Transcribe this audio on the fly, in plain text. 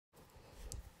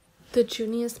The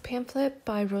Junius Pamphlet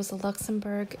by Rosa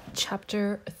Luxemburg,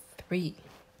 Chapter 3.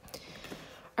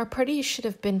 Our party should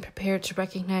have been prepared to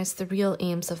recognize the real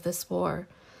aims of this war,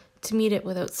 to meet it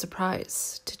without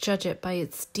surprise, to judge it by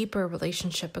its deeper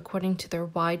relationship according to their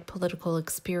wide political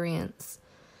experience.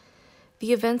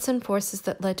 The events and forces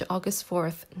that led to August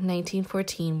 4th,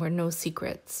 1914 were no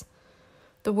secrets.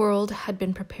 The world had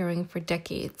been preparing for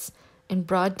decades, in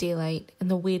broad daylight, in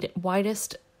the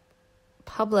widest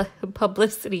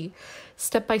publicity,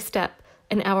 step by step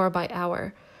and hour by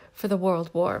hour, for the World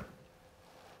War.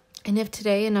 And if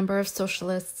today a number of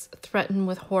socialists threaten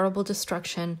with horrible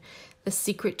destruction the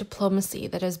secret diplomacy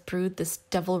that has brewed this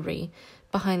devilry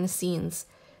behind the scenes,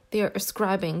 they are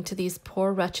ascribing to these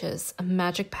poor wretches a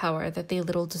magic power that they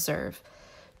little deserve,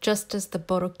 just as the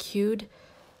Bourdieu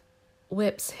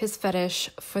whips his fetish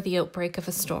for the outbreak of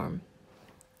a storm.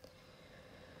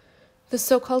 The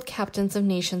so-called captains of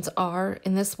nations are,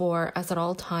 in this war, as at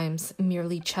all times,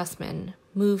 merely chessmen,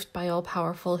 moved by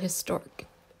all-powerful historic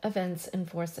events and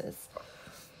forces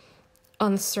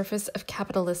on the surface of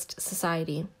capitalist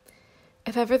society.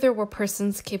 If ever there were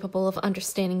persons capable of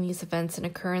understanding these events and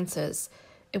occurrences,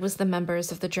 it was the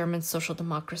members of the German social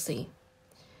democracy.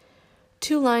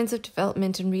 Two lines of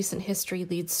development in recent history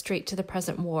lead straight to the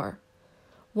present war.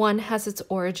 One has its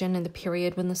origin in the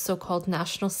period when the so-called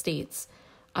national states,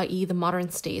 i.e. the modern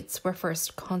states, were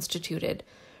first constituted,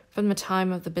 from the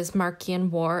time of the Bismarckian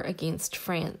War against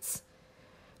France.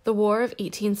 The War of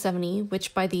 1870,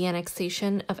 which by the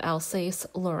annexation of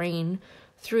Alsace-Lorraine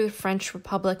threw the French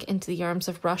Republic into the arms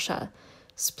of Russia,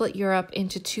 split Europe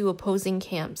into two opposing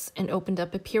camps and opened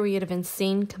up a period of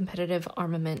insane competitive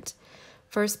armament,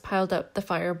 first piled up the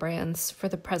firebrands for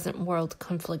the present world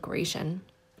conflagration.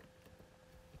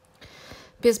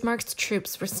 Bismarck's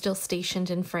troops were still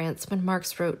stationed in France when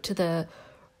Marx wrote to the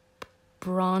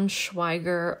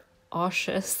Braunschweiger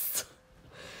Ausschuss.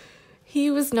 He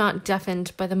was not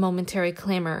deafened by the momentary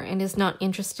clamor and is not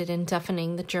interested in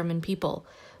deafening the German people,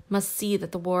 must see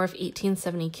that the War of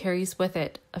 1870 carries with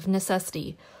it, of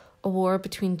necessity, a war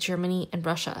between Germany and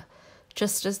Russia,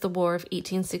 just as the War of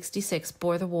 1866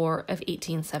 bore the War of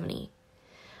 1870.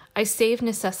 I say of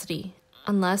necessity,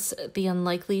 unless the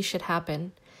unlikely should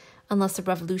happen, unless a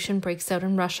revolution breaks out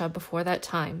in Russia before that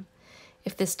time.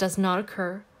 If this does not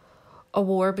occur, a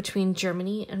war between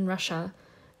Germany and Russia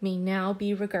may now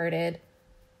be regarded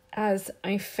as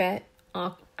un fait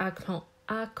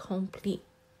accompli.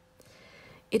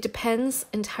 It depends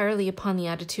entirely upon the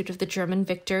attitude of the German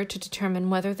victor to determine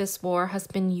whether this war has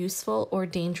been useful or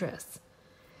dangerous.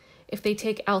 If they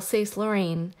take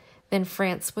Alsace-Lorraine, then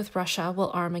France with Russia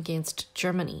will arm against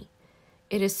Germany.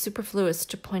 It is superfluous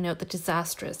to point out the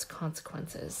disastrous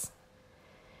consequences.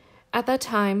 At that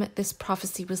time, this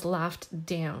prophecy was laughed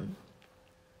down.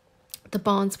 The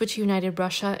bonds which united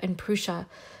Russia and Prussia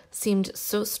seemed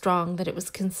so strong that it was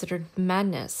considered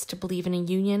madness to believe in a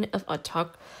union of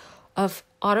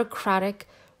autocratic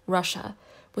Russia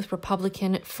with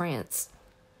republican France.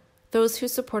 Those who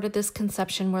supported this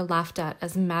conception were laughed at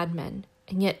as madmen,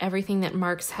 and yet everything that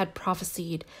Marx had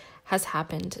prophesied has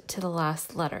happened to the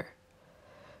last letter.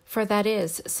 For that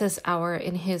is, says Auer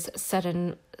in his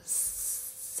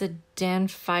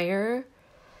Sedanfire,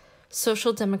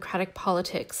 social democratic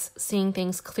politics, seeing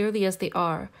things clearly as they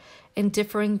are, and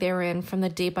differing therein from the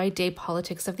day-by-day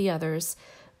politics of the others,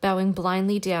 bowing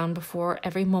blindly down before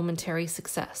every momentary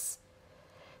success.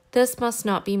 This must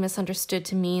not be misunderstood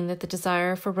to mean that the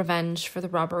desire for revenge for the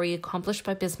robbery accomplished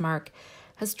by Bismarck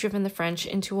has driven the French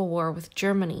into a war with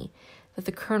Germany, that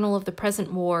the kernel of the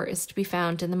present war is to be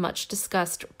found in the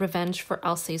much-discussed revenge for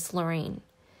Alsace-Lorraine.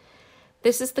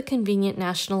 This is the convenient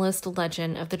nationalist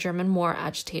legend of the German war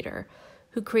agitator,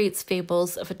 who creates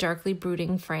fables of a darkly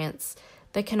brooding France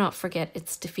that cannot forget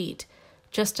its defeat,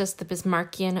 just as the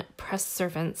Bismarckian press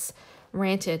servants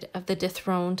ranted of the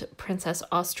dethroned Princess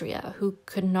Austria, who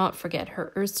could not forget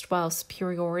her erstwhile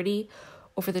superiority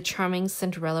over the charming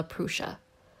Cinderella Prussia.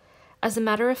 As a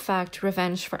matter of fact,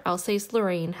 revenge for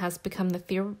Alsace-Lorraine has become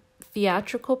the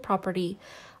theatrical property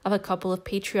of a couple of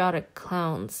patriotic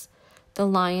clowns, the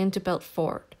Lion de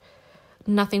Belfort,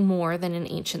 nothing more than an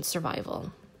ancient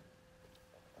survival.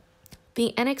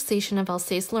 The annexation of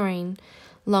Alsace-Lorraine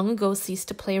long ago ceased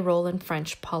to play a role in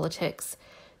French politics,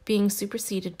 being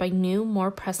superseded by new, more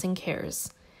pressing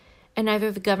cares, and neither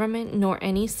the government nor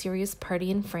any serious party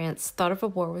in France thought of a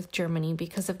war with Germany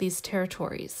because of these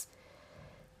territories.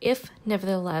 If,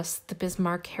 nevertheless, the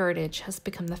Bismarck heritage has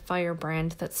become the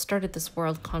firebrand that started this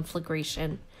world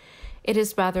conflagration, it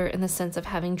is rather in the sense of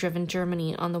having driven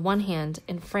Germany on the one hand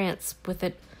and France with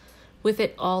it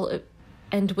all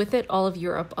of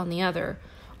Europe on the other,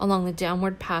 along the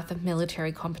downward path of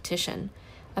military competition,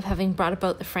 of having brought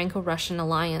about the Franco-Russian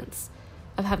alliance,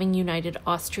 of having united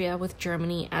Austria with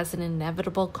Germany as an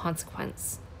inevitable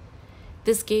consequence.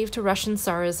 This gave to Russian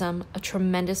Tsarism a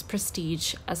tremendous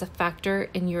prestige as a factor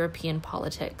in European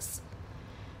politics.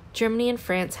 Germany and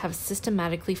France have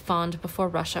systematically fawned before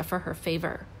Russia for her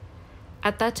favor.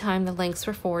 At that time, the links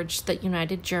were forged that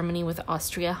united Germany with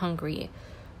Austria-Hungary,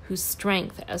 whose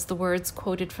strength, as the words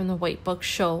quoted from the White Book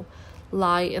show,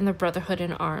 lie in the brotherhood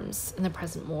in arms in the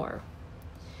present war.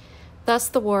 Thus,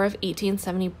 the War of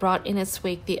 1870 brought in its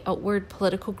wake the outward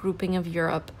political grouping of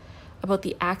Europe about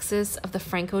the axis of the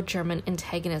Franco-German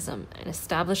antagonism and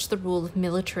established the rule of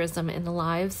militarism in the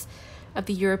lives of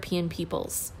the European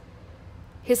peoples.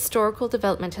 Historical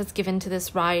development has given to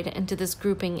this ride and to this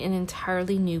grouping an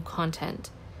entirely new content.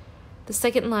 The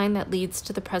second line that leads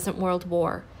to the present World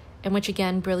War, and which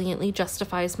again brilliantly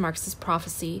justifies Marx's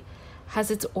prophecy,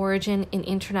 has its origin in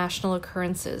international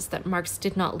occurrences that Marx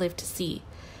did not live to see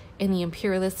in the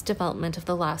imperialist development of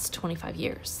the last 25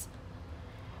 years.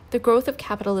 The growth of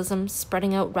capitalism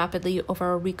spreading out rapidly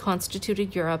over a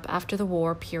reconstituted Europe after the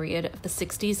war period of the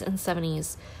 60s and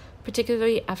 70s,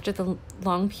 particularly after the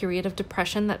long period of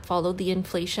depression that followed the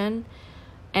inflation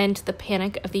and the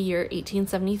panic of the year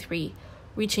 1873,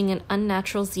 reaching an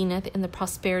unnatural zenith in the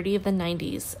prosperity of the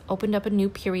 90s, opened up a new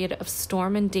period of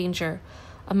storm and danger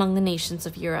among the nations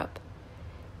of Europe.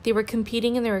 They were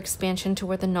competing in their expansion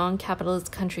toward the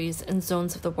non-capitalist countries and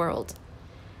zones of the world.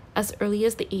 As early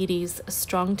as the 80s, a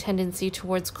strong tendency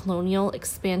towards colonial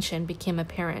expansion became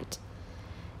apparent.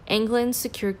 England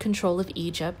secured control of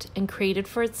Egypt and created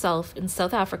for itself in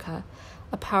South Africa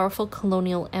a powerful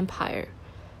colonial empire.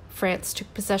 France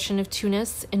took possession of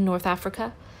Tunis in North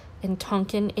Africa and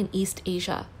Tonkin in East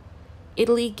Asia.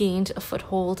 Italy gained a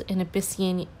foothold in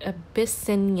Abyssinia.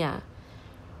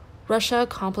 Russia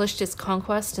accomplished its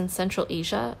conquest in Central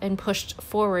Asia and pushed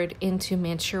forward into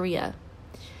Manchuria.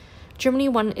 Germany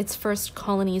won its first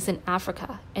colonies in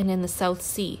Africa and in the South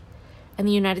Sea, and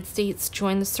the United States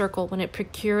joined the circle when it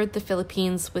procured the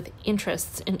Philippines with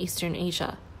interests in Eastern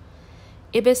Asia.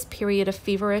 Ibis' period of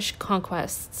feverish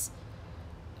conquests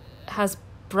has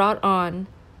brought on,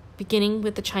 beginning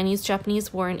with the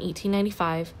Chinese-Japanese War in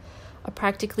 1895, a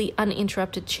practically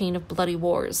uninterrupted chain of bloody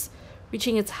wars,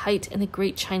 reaching its height in the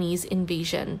Great Chinese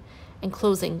Invasion and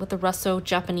closing with the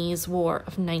Russo-Japanese War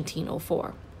of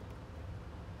 1904.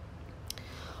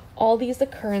 All these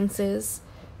occurrences,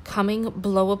 coming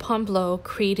blow upon blow,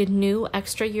 created new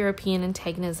extra-European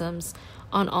antagonisms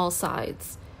on all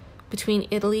sides, between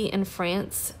Italy and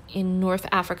France in North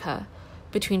Africa,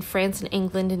 between France and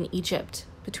England and Egypt,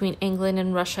 between England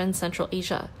and Russia and Central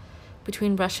Asia,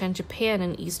 between Russia and Japan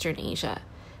in Eastern Asia,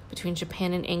 between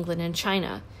Japan and England and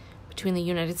China, between the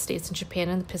United States and Japan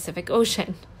and the Pacific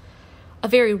Ocean. A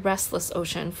very restless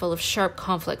ocean full of sharp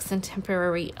conflicts and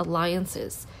temporary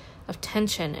alliances, of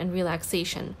tension and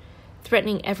relaxation,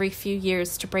 threatening every few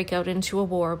years to break out into a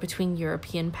war between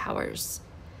European powers.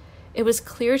 It was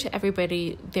clear to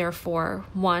everybody, therefore,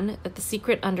 1, that the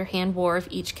secret underhand war of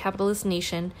each capitalist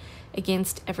nation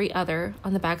against every other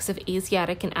on the backs of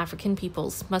Asiatic and African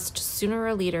peoples must sooner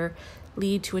or later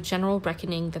lead to a general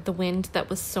reckoning that the wind that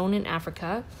was sown in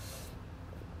Africa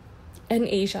and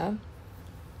Asia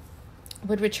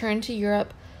would return to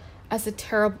Europe as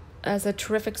a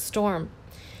terrific storm.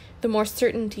 The more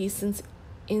certainty, since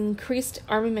increased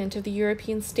armament of the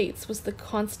European states was the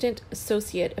constant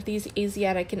associate of these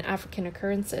Asiatic and African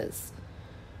occurrences.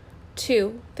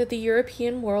 2, that the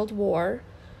European World War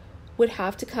would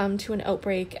have to come to an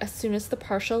outbreak as soon as the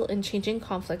partial and changing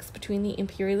conflicts between the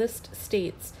imperialist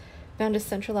states found a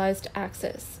centralized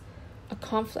axis, a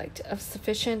conflict of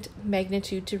sufficient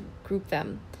magnitude to group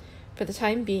them, for the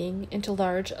time being, into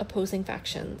large opposing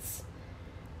factions.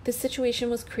 This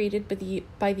situation was created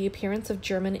by the appearance of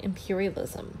German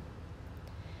imperialism.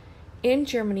 In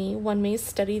Germany, one may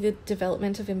study the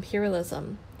development of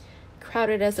imperialism,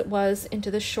 crowded as it was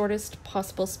into the shortest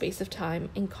possible space of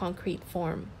time in concrete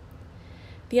form.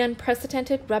 The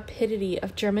unprecedented rapidity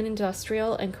of German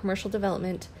industrial and commercial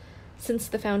development since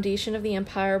the foundation of the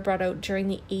empire brought out during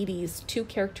the 80s 2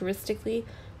 characteristically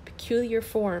peculiar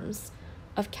forms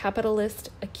of capitalist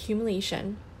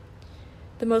accumulation: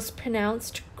 the most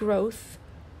pronounced growth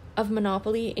of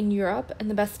monopoly in Europe and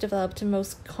the best developed and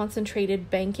most concentrated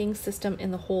banking system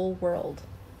in the whole world.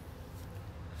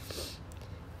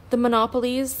 The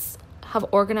monopolies have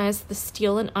organized the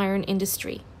steel and iron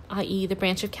industry, i.e. the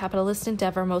branch of capitalist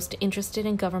endeavor most interested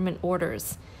in government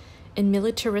orders, in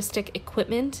militaristic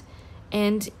equipment,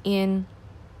 and in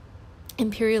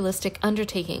imperialistic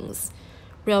undertakings,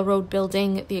 railroad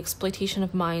building, the exploitation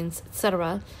of mines,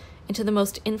 etc., into the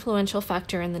most influential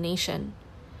factor in the nation.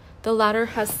 The latter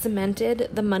has cemented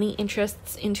the money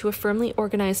interests into a firmly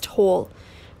organized whole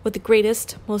with the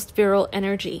greatest, most virile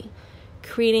energy,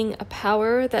 creating a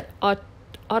power that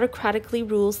autocratically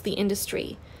rules the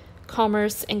industry,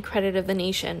 commerce, and credit of the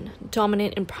nation,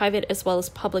 dominant in private as well as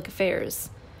public affairs,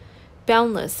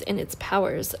 boundless in its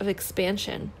powers of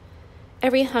expansion,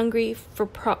 ever hungry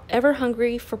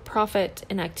for profit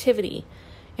and activity,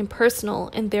 impersonal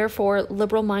and therefore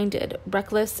liberal-minded,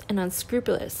 reckless and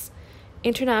unscrupulous,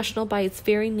 international by its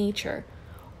very nature,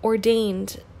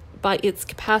 ordained by its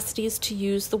capacities to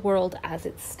use the world as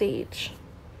its stage.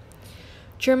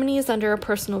 Germany is under a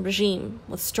personal regime,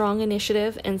 with strong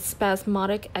initiative and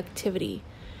spasmodic activity,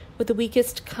 with the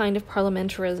weakest kind of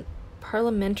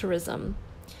parliamentarism,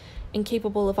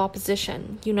 incapable of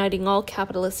opposition, uniting all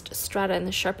capitalist strata in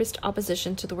the sharpest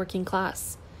opposition to the working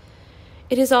class.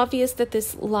 It is obvious that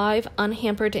this live,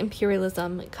 unhampered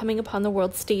imperialism, coming upon the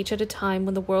world stage at a time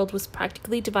when the world was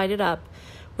practically divided up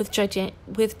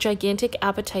with gigantic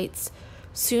appetites,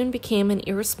 soon became an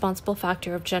irresponsible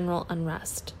factor of general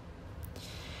unrest.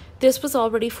 This was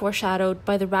already foreshadowed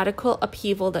by the radical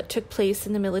upheaval that took place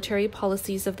in the military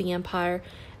policies of the empire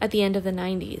at the end of the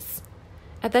 90s.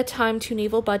 At that time, 2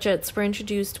 naval budgets were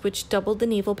introduced which doubled the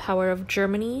naval power of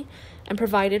Germany and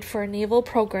provided for a naval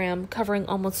program covering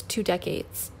almost 2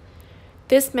 decades.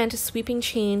 This meant a sweeping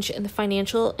change in the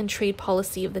financial and trade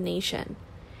policy of the nation.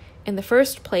 In the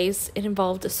first place, it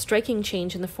involved a striking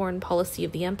change in the foreign policy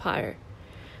of the empire.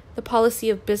 The policy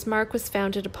of Bismarck was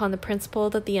founded upon the principle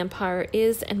that the empire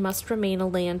is and must remain a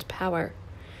land power,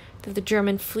 that the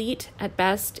German fleet, at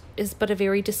best, is but a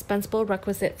very dispensable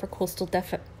requisite for coastal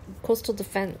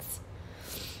defense.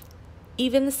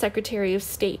 Even the Secretary of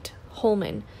State,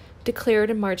 Holman, declared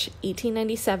in March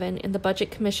 1897 in the Budget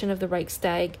Commission of the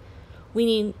Reichstag, we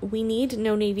need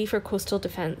no navy for coastal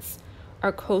defense.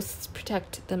 Our coasts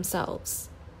protect themselves.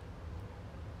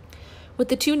 With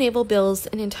the 2 naval bills,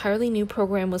 an entirely new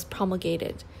program was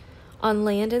promulgated. On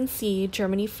land and sea,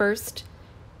 Germany first.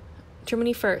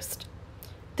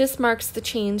 This marks the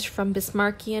change from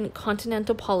Bismarckian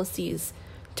continental policies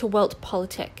to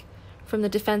Weltpolitik, from the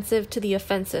defensive to the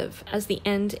offensive, as the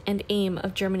end and aim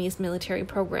of Germany's military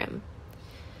program.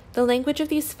 The language of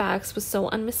these facts was so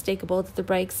unmistakable that the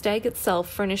Reichstag itself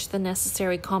furnished the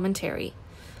necessary commentary.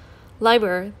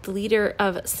 Leiber, the leader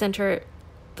of the center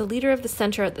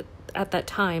at that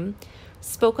time,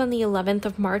 spoke on the 11th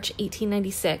of March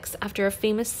 1896 after a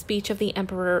famous speech of the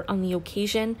Emperor on the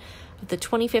occasion of the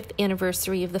 25th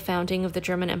anniversary of the founding of the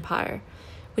German Empire,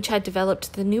 which had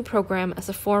developed the new program as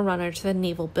a forerunner to the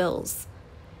naval bills,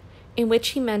 in which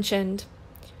he mentioned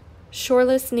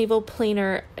shoreless naval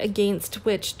planer against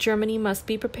which Germany must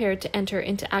be prepared to enter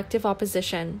into active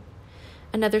opposition.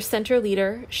 Another center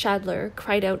leader, Schadler,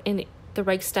 cried out in the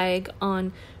Reichstag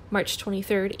on March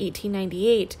 23,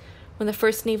 1898, when the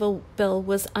first naval bill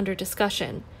was under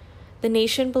discussion. The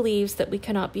nation believes that we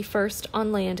cannot be first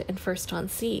on land and first on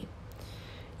sea.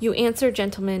 You answer,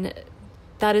 gentlemen,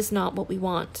 that is not what we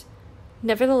want.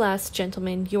 Nevertheless,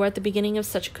 gentlemen, you are at the beginning of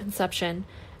such a conception,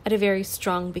 at a very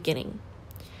strong beginning.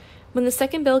 When the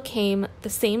second bill came, the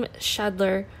same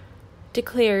Schadler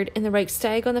declared in the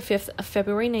Reichstag on the 5th of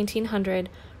February 1900,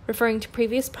 referring to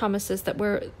previous promises that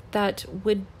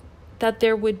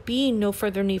there would be no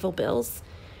further naval bills,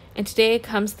 and today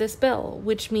comes this bill,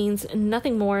 which means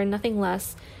nothing more and nothing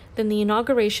less than the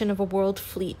inauguration of a world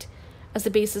fleet as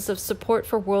a basis of support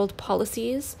for world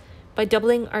policies by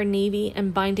doubling our navy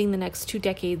and binding the next 2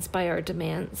 decades by our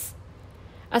demands.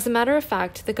 As a matter of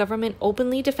fact, the government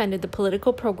openly defended the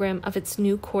political program of its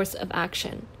new course of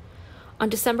action. On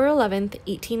December 11,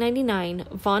 1899,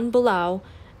 von Bulow,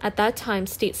 at that time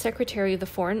State Secretary of the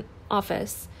Foreign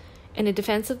Office, in a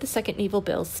defense of the Second Naval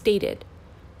Bill, stated,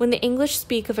 "When the English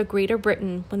speak of a Greater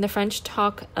Britain, when the French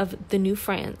talk of the New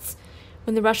France,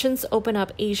 when the Russians open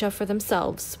up Asia for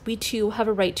themselves, we too have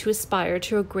a right to aspire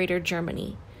to a greater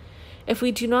Germany. If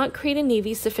we do not create a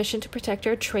navy sufficient to protect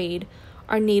our trade,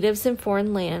 our natives in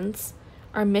foreign lands,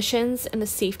 our missions, and the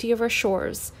safety of our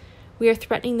shores, we are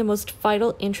threatening the most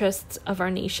vital interests of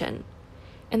our nation.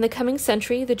 In the coming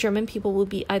century, the German people will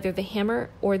be either the hammer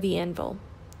or the anvil."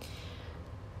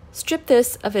 Strip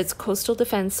this of its coastal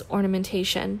defense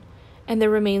ornamentation, and there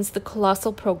remains the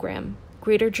colossal program,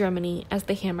 Greater Germany as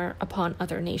the hammer upon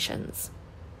other nations.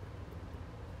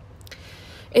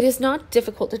 It is not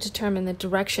difficult to determine the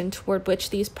direction toward which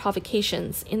these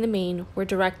provocations, in the main, were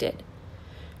directed.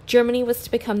 Germany was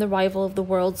to become the rival of the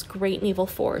world's great naval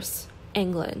force,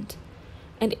 England.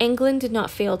 And England did not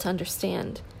fail to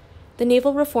understand. The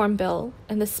Naval Reform Bill,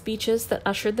 and the speeches that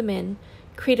ushered them in,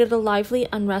 created a lively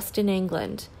unrest in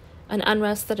England, an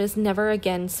unrest that has never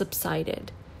again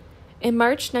subsided. In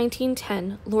March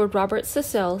 1910, Lord Robert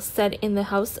Cecil said in the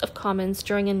House of Commons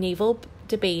during a naval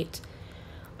debate,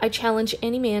 "I challenge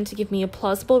any man to give me a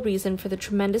plausible reason for the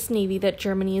tremendous navy that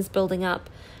Germany is building up,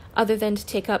 other than to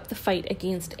take up the fight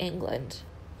against England."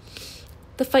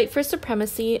 The fight for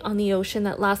supremacy on the ocean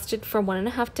that lasted for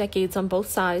 1.5 decades on both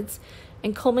sides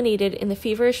and culminated in the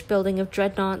feverish building of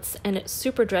dreadnoughts and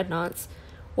super dreadnoughts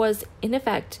was, in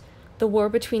effect, the war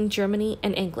between Germany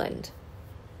and England.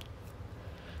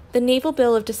 The Naval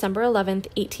Bill of December 11,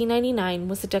 1899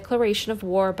 was a declaration of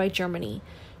war by Germany,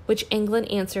 which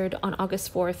England answered on August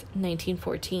 4,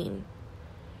 1914.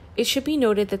 It should be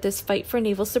noted that this fight for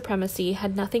naval supremacy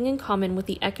had nothing in common with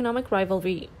the economic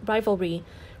rivalry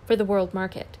for the world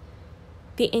market.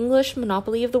 The English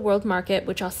monopoly of the world market,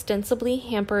 which ostensibly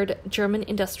hampered German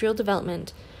industrial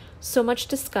development, so much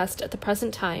discussed at the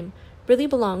present time, really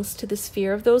belongs to the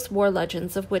sphere of those war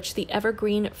legends of which the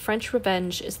evergreen French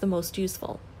revenge is the most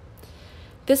useful.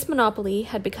 This monopoly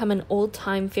had become an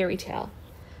old-time fairy tale,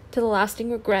 to the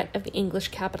lasting regret of the English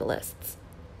capitalists.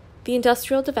 The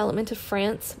industrial development of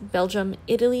France, Belgium,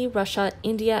 Italy, Russia,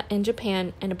 India, and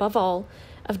Japan, and above all,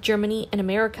 of Germany and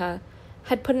America,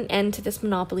 had put an end to this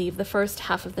monopoly of the first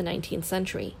half of the 19th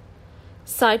century.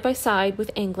 Side by side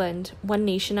with England, one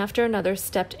nation after another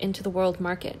stepped into the world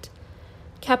market.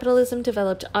 Capitalism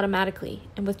developed automatically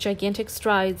and with gigantic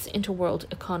strides into world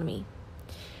economy.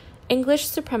 English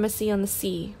supremacy on the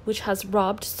sea, which has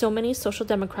robbed so many social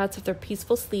democrats of their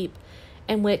peaceful sleep,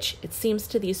 and which, it seems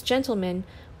to these gentlemen,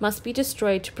 must be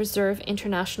destroyed to preserve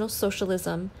international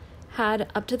socialism, had,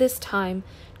 up to this time,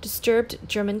 disturbed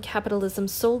German capitalism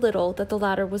so little that the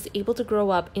latter was able to grow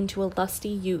up into a lusty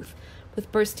youth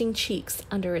with bursting cheeks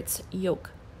under its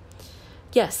yoke.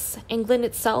 Yes, England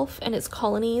itself and its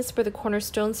colonies were the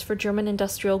cornerstones for German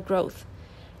industrial growth,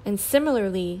 and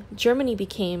similarly, Germany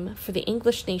became, for the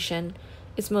English nation,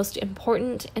 its most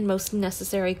important and most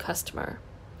necessary customer.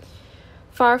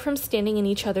 Far from standing in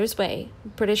each other's way,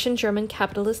 British and German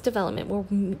capitalist development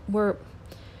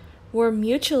were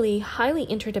mutually highly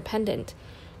interdependent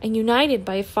and united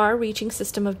by a far-reaching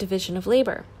system of division of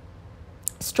labor,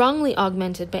 strongly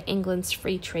augmented by England's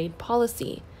free trade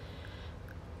policy.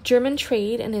 German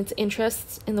trade and its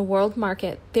interests in the world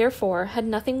market, therefore, had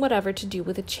nothing whatever to do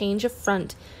with a change of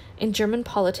front in German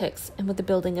politics and with the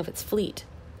building of its fleet.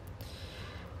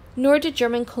 Nor did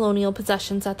German colonial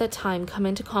possessions at that time come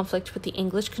into conflict with the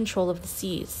English control of the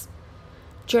seas.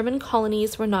 German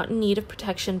colonies were not in need of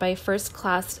protection by a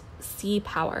first-class sea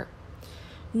power.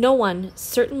 No one,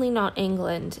 certainly not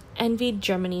England, envied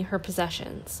Germany her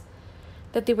possessions.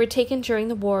 That they were taken during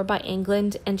the war by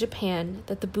England and Japan,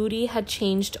 that the booty had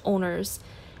changed owners,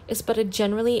 is but a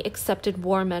generally accepted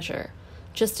war measure,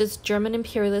 just as German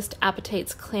imperialist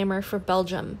appetites clamor for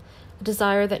Belgium, a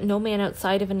desire that no man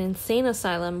outside of an insane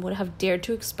asylum would have dared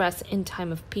to express in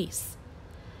time of peace.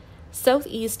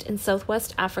 Southeast and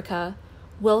Southwest Africa,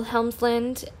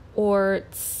 Wilhelmsland or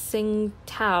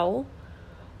Tsingtao,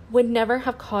 would never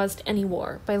have caused any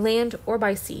war, by land or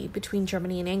by sea, between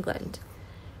Germany and England.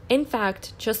 In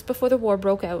fact, just before the war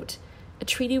broke out, a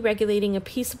treaty regulating a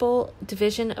peaceable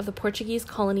division of the Portuguese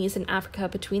colonies in Africa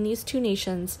between these two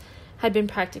nations had been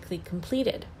practically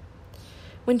completed.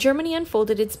 When Germany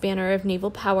unfolded its banner of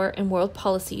naval power and world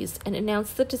policies and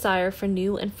announced the desire for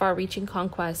new and far-reaching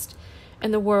conquest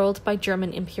in the world by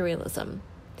German imperialism,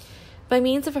 by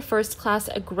means of a first-class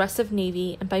aggressive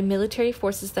navy and by military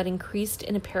forces that increased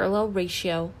in a parallel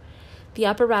ratio, the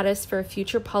apparatus for a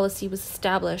future policy was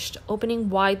established, opening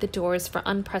wide the doors for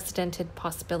unprecedented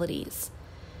possibilities.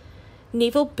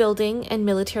 Naval building and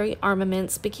military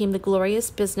armaments became the glorious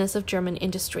business of German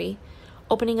industry,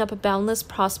 opening up a boundless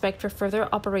prospect for further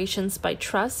operations by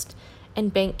trust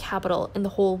and bank capital in the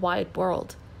whole wide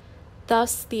world.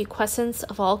 Thus, the acquiescence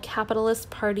of all capitalist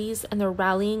parties and their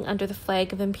rallying under the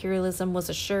flag of imperialism was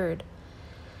assured.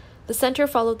 The Centre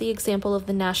followed the example of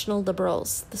the National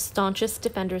Liberals, the staunchest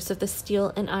defenders of the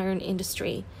steel and iron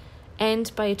industry,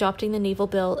 and, by adopting the naval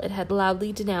bill it had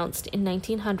loudly denounced in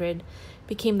 1900,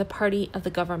 became the party of the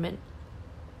government.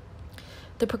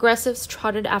 The Progressives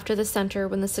trotted after the Centre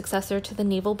when the successor to the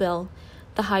naval bill,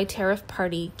 the High Tariff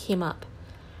Party, came up,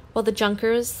 while the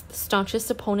Junkers, the staunchest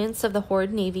opponents of the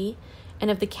horrid navy and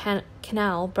of the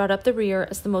canal, brought up the rear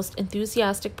as the most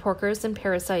enthusiastic porkers and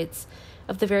parasites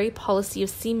of the very policy of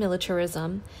sea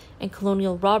militarism and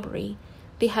colonial robbery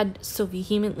they had so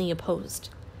vehemently opposed.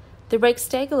 The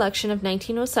Reichstag election of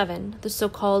 1907, the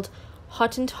so-called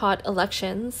Hottentot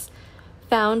elections,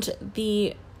 found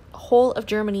the whole of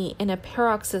Germany in a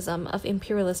paroxysm of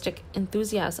imperialistic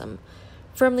enthusiasm,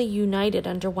 firmly united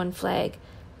under one flag,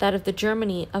 that of the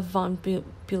Germany of von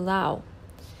Bülow,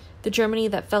 the Germany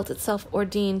that felt itself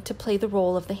ordained to play the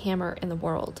role of the hammer in the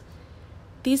world.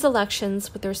 These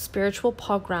elections, with their spiritual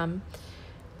pogrom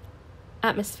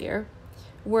atmosphere,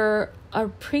 were a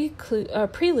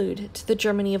prelude to the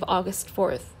Germany of August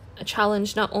 4th, a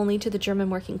challenge not only to the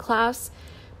German working class,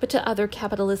 but to other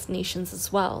capitalist nations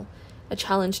as well, a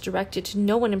challenge directed to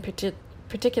no one in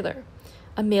particular,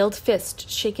 a mailed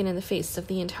fist shaken in the face of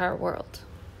the entire world.